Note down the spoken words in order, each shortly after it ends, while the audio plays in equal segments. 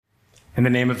In the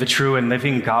name of the true and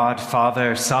living God,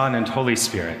 Father, Son, and Holy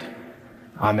Spirit.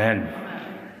 Amen.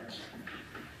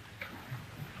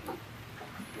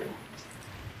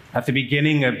 At the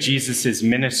beginning of Jesus'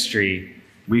 ministry,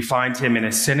 we find him in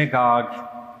a synagogue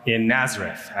in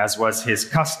Nazareth, as was his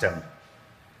custom.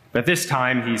 But this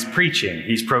time he's preaching.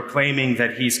 He's proclaiming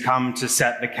that he's come to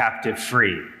set the captive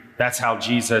free. That's how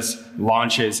Jesus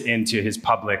launches into his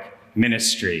public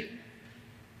ministry.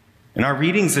 And our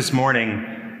readings this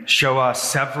morning show us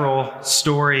several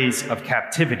stories of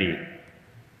captivity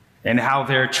and how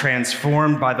they're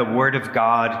transformed by the word of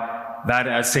God that,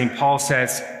 as St. Paul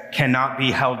says, cannot be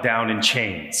held down in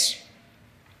chains.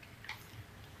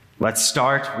 Let's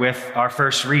start with our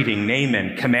first reading.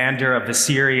 Naaman, commander of the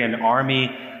Syrian army,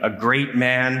 a great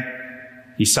man.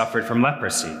 He suffered from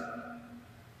leprosy.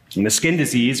 And the skin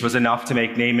disease was enough to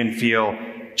make Naaman feel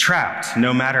trapped,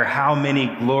 no matter how many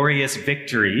glorious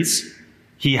victories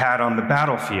he had on the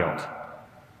battlefield.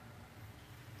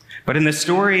 But in the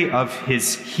story of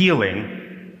his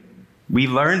healing, we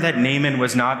learn that Naaman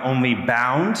was not only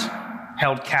bound,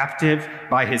 held captive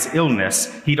by his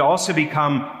illness, he'd also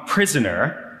become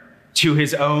prisoner to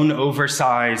his own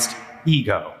oversized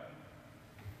ego.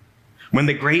 When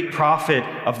the great prophet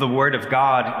of the word of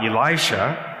God,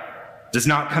 Elisha, does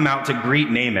not come out to greet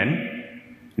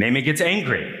Naaman, Naaman gets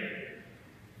angry.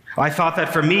 I thought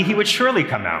that for me, he would surely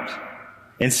come out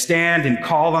and stand and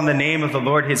call on the name of the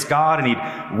Lord his God, and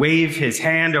he'd wave his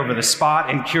hand over the spot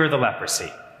and cure the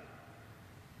leprosy.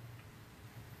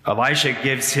 Elisha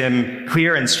gives him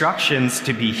clear instructions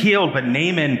to be healed, but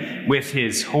Naaman, with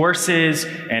his horses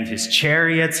and his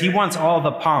chariots, he wants all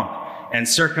the pomp and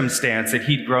circumstance that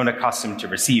he'd grown accustomed to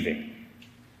receiving.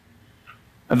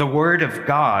 The word of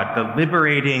God, the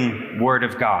liberating word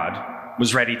of God,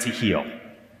 was ready to heal.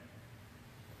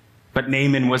 But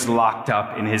Naaman was locked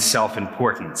up in his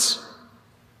self-importance.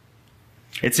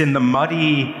 It's in the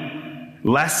muddy,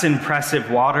 less impressive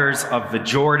waters of the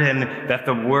Jordan that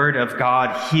the word of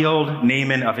God healed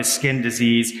Naaman of his skin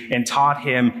disease and taught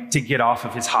him to get off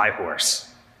of his high horse,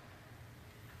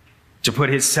 to put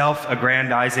his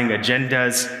self-aggrandizing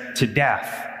agendas to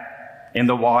death in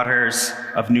the waters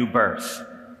of new birth.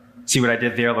 See what I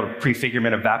did there, a little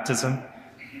prefigurement of baptism?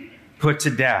 Put to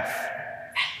death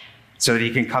so that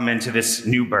he can come into this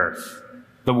new birth.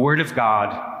 The word of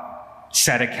God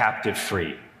set a captive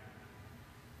free.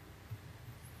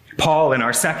 Paul, in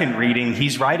our second reading,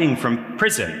 he's writing from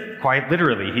prison, quite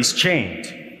literally. He's chained.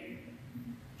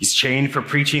 He's chained for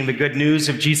preaching the good news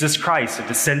of Jesus Christ, a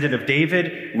descendant of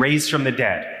David, raised from the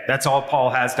dead. That's all Paul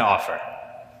has to offer.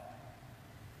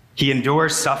 He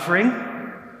endures suffering.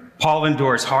 Paul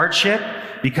endures hardship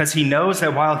because he knows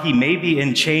that while he may be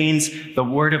in chains, the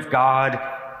word of God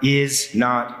is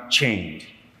not chained.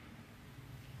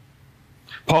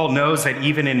 Paul knows that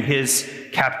even in his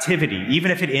captivity,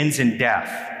 even if it ends in death,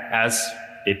 as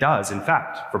it does, in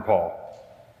fact, for Paul,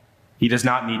 he does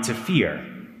not need to fear.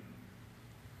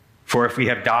 For if we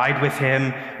have died with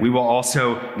him, we will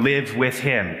also live with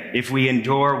him. If we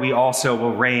endure, we also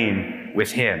will reign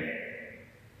with him.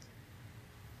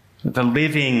 The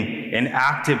living and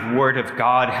active word of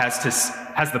God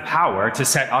has the power to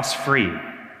set us free.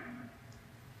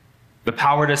 The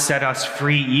power to set us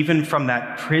free even from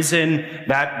that prison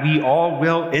that we all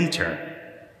will enter,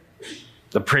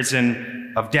 the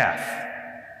prison of death.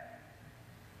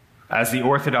 As the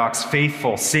Orthodox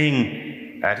faithful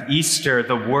sing at Easter,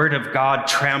 the word of God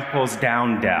tramples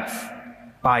down death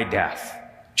by death,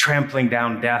 trampling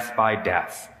down death by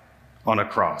death on a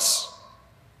cross.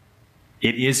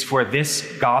 It is for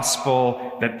this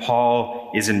gospel that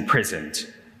Paul is imprisoned.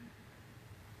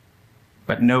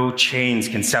 But no chains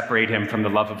can separate him from the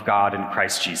love of God in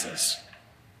Christ Jesus.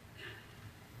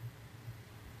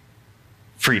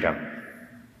 Freedom.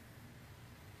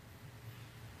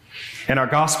 In our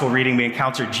gospel reading, we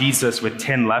encounter Jesus with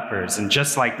 10 lepers, and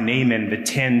just like Naaman, the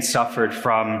 10 suffered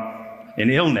from an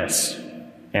illness.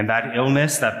 And that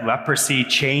illness, that leprosy,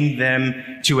 chained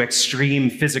them to extreme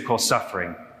physical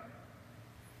suffering.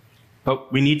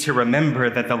 But we need to remember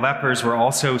that the lepers were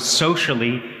also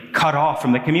socially cut off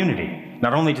from the community.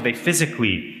 Not only do they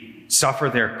physically suffer,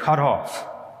 they're cut off.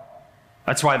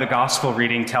 That's why the gospel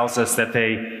reading tells us that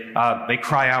they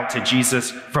cry out to Jesus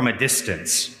from a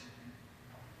distance.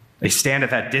 They stand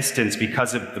at that distance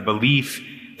because of the belief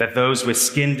that those with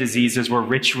skin diseases were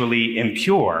ritually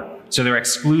impure, so they're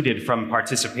excluded from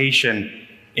participation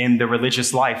in the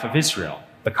religious life of Israel,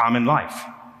 the common life.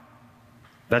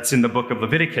 That's in the book of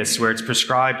Leviticus, where it's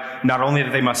prescribed not only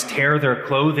that they must tear their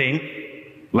clothing,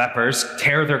 lepers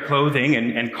tear their clothing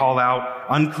and call out,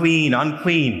 "Unclean,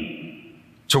 unclean,"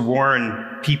 to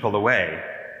warn people away.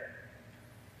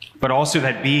 but also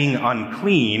that being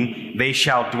unclean, they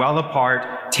shall dwell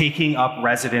apart, taking up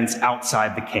residence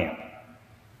outside the camp.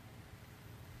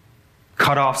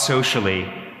 Cut off socially,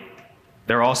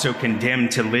 they're also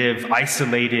condemned to live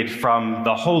isolated from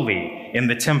the holy in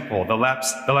the temple. The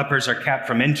lepers are kept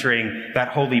from entering that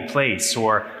holy place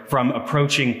or from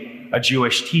approaching a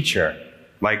Jewish teacher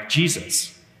like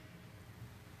Jesus.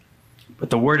 But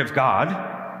the Word of God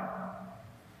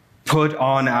put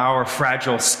on our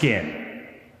fragile skin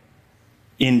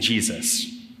in Jesus.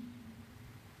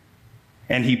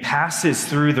 And he passes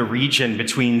through the region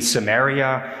between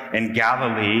Samaria and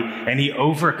Galilee, and he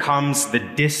overcomes the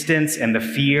distance and the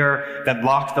fear that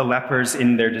locked the lepers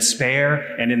in their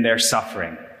despair and in their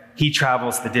suffering. He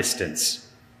travels the distance.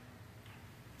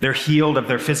 They're healed of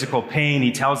their physical pain.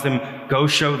 He tells them, go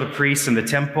show the priests in the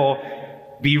temple,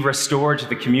 be restored to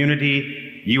the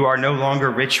community. You are no longer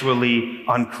ritually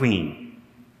unclean.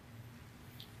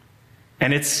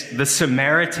 And it's the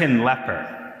Samaritan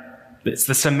leper. It's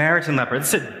the Samaritan leper.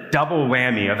 It's a double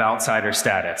whammy of outsider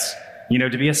status. You know,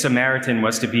 to be a Samaritan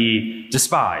was to be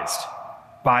despised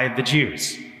by the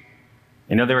Jews.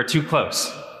 You know, they were too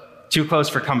close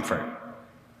for comfort.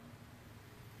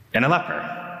 And a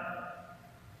leper.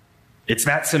 It's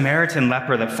that Samaritan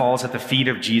leper that falls at the feet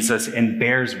of Jesus and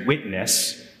bears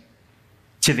witness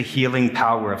to the healing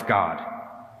power of God.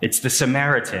 It's the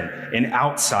Samaritan, an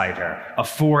outsider, a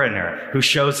foreigner, who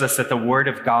shows us that the Word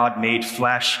of God made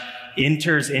flesh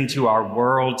enters into our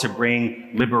world to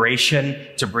bring liberation,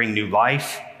 to bring new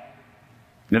life.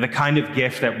 You know, the kind of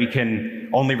gift that we can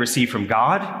only receive from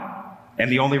God,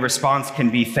 and the only response can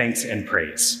be thanks and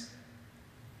praise.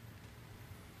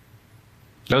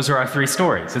 Those are our three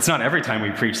stories. It's not every time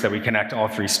we preach that we connect all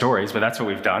three stories, but that's what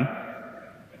we've done.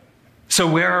 So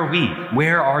where are we?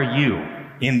 Where are you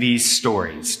in these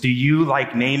stories? Do you,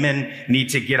 like Naaman, need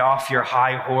to get off your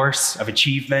high horse of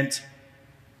achievement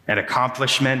and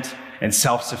accomplishment and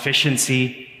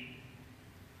self-sufficiency?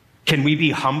 Can we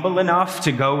be humble enough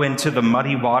to go into the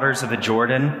muddy waters of the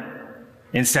Jordan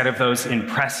instead of those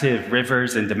impressive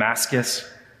rivers in Damascus?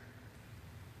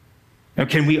 Now,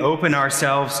 can we open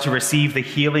ourselves to receive the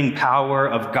healing power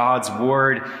of God's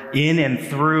word in and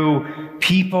through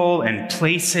people and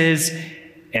places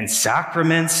and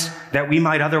sacraments that we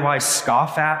might otherwise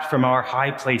scoff at from our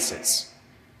high places?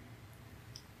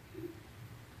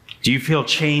 Do you feel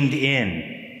chained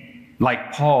in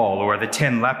like Paul or the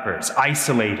 10 lepers,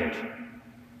 isolated,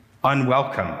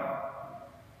 unwelcome?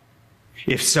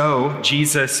 If so,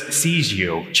 Jesus sees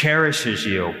you, cherishes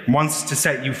you, wants to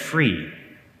set you free.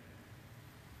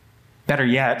 Better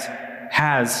yet,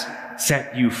 has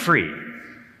set you free.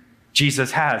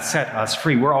 Jesus has set us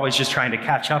free. We're always just trying to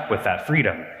catch up with that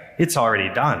freedom. It's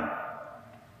already done.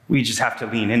 We just have to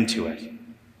lean into it.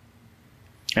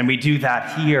 And we do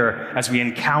that here as we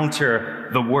encounter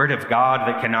the Word of God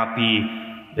that cannot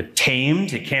be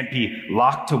tamed. It can't be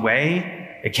locked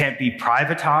away. It can't be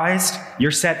privatized.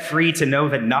 You're set free to know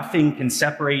that nothing can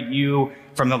separate you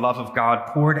from the love of God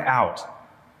poured out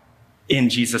in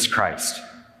Jesus Christ.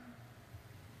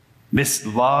 This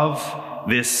love,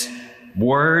 this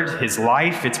word, his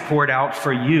life, it's poured out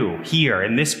for you here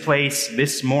in this place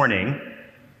this morning.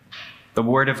 The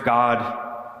Word of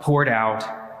God poured out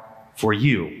for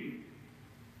you.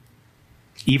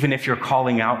 Even if you're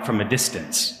calling out from a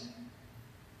distance,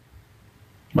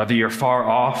 whether you're far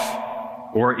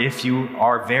off or if you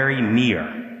are very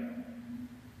near,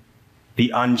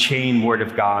 the unchained Word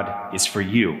of God is for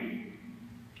you.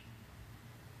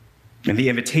 And the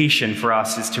invitation for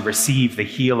us is to receive the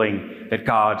healing that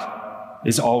God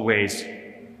is always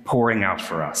pouring out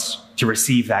for us, to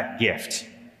receive that gift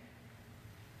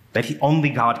that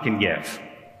only God can give.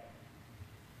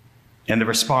 And the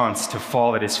response to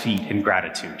fall at his feet in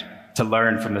gratitude, to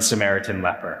learn from the Samaritan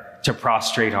leper, to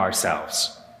prostrate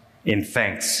ourselves in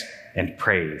thanks and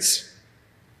praise.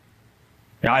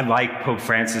 Now, I like Pope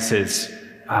Francis's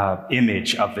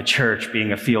image of the church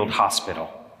being a field hospital.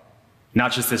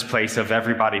 Not just this place of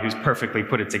everybody who's perfectly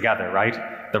put it together,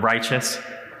 right? The righteous.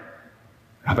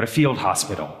 But a field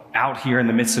hospital out here in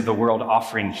the midst of the world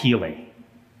offering healing.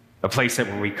 A place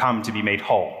where we come to be made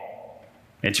whole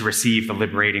and to receive the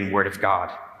liberating Word of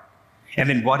God. And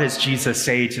then what does Jesus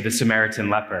say to the Samaritan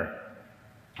leper?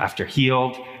 After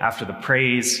healed, after the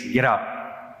praise, get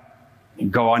up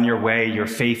and go on your way. Your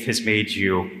faith has made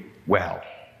you well.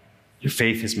 Your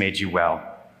faith has made you well.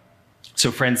 So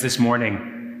friends, this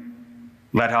morning,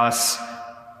 let us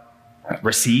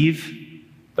receive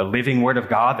the living Word of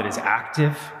God that is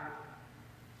active,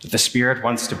 that the Spirit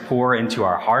wants to pour into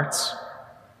our hearts.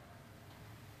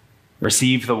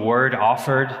 Receive the word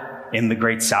offered in the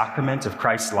great sacrament of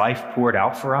Christ's life poured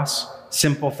out for us.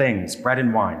 Simple things, bread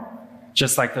and wine,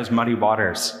 just like those muddy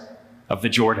waters of the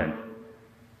Jordan.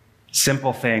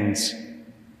 Simple things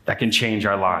that can change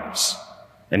our lives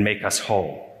and make us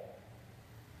whole.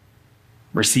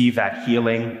 Receive that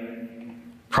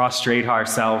healing, prostrate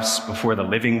ourselves before the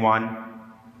living one,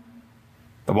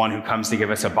 the one who comes to give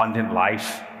us abundant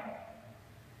life,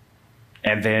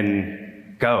 and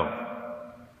then go.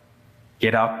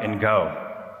 Get up and go.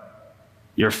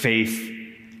 Your faith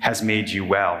has made you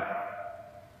well.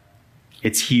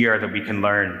 It's here that we can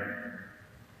learn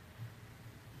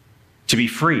to be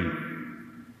free.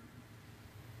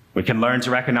 We can learn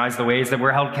to recognize the ways that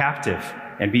we're held captive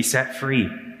and be set free.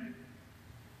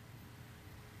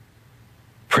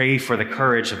 Pray for the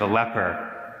courage of the leper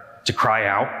to cry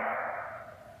out.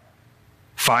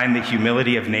 Find the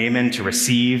humility of Naaman to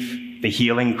receive the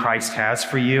healing Christ has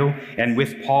for you. And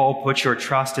with Paul, put your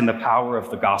trust in the power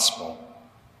of the gospel,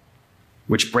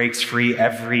 which breaks free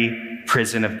every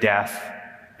prison of death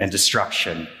and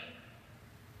destruction.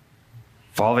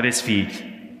 Fall at his feet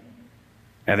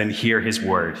and then hear his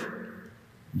word.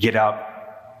 Get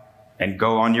up and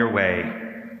go on your way,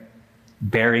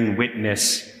 bearing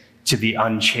witness to the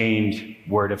unchained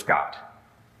word of God.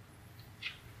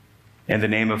 In the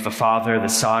name of the Father, the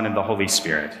Son, and the Holy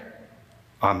Spirit.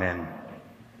 Amen.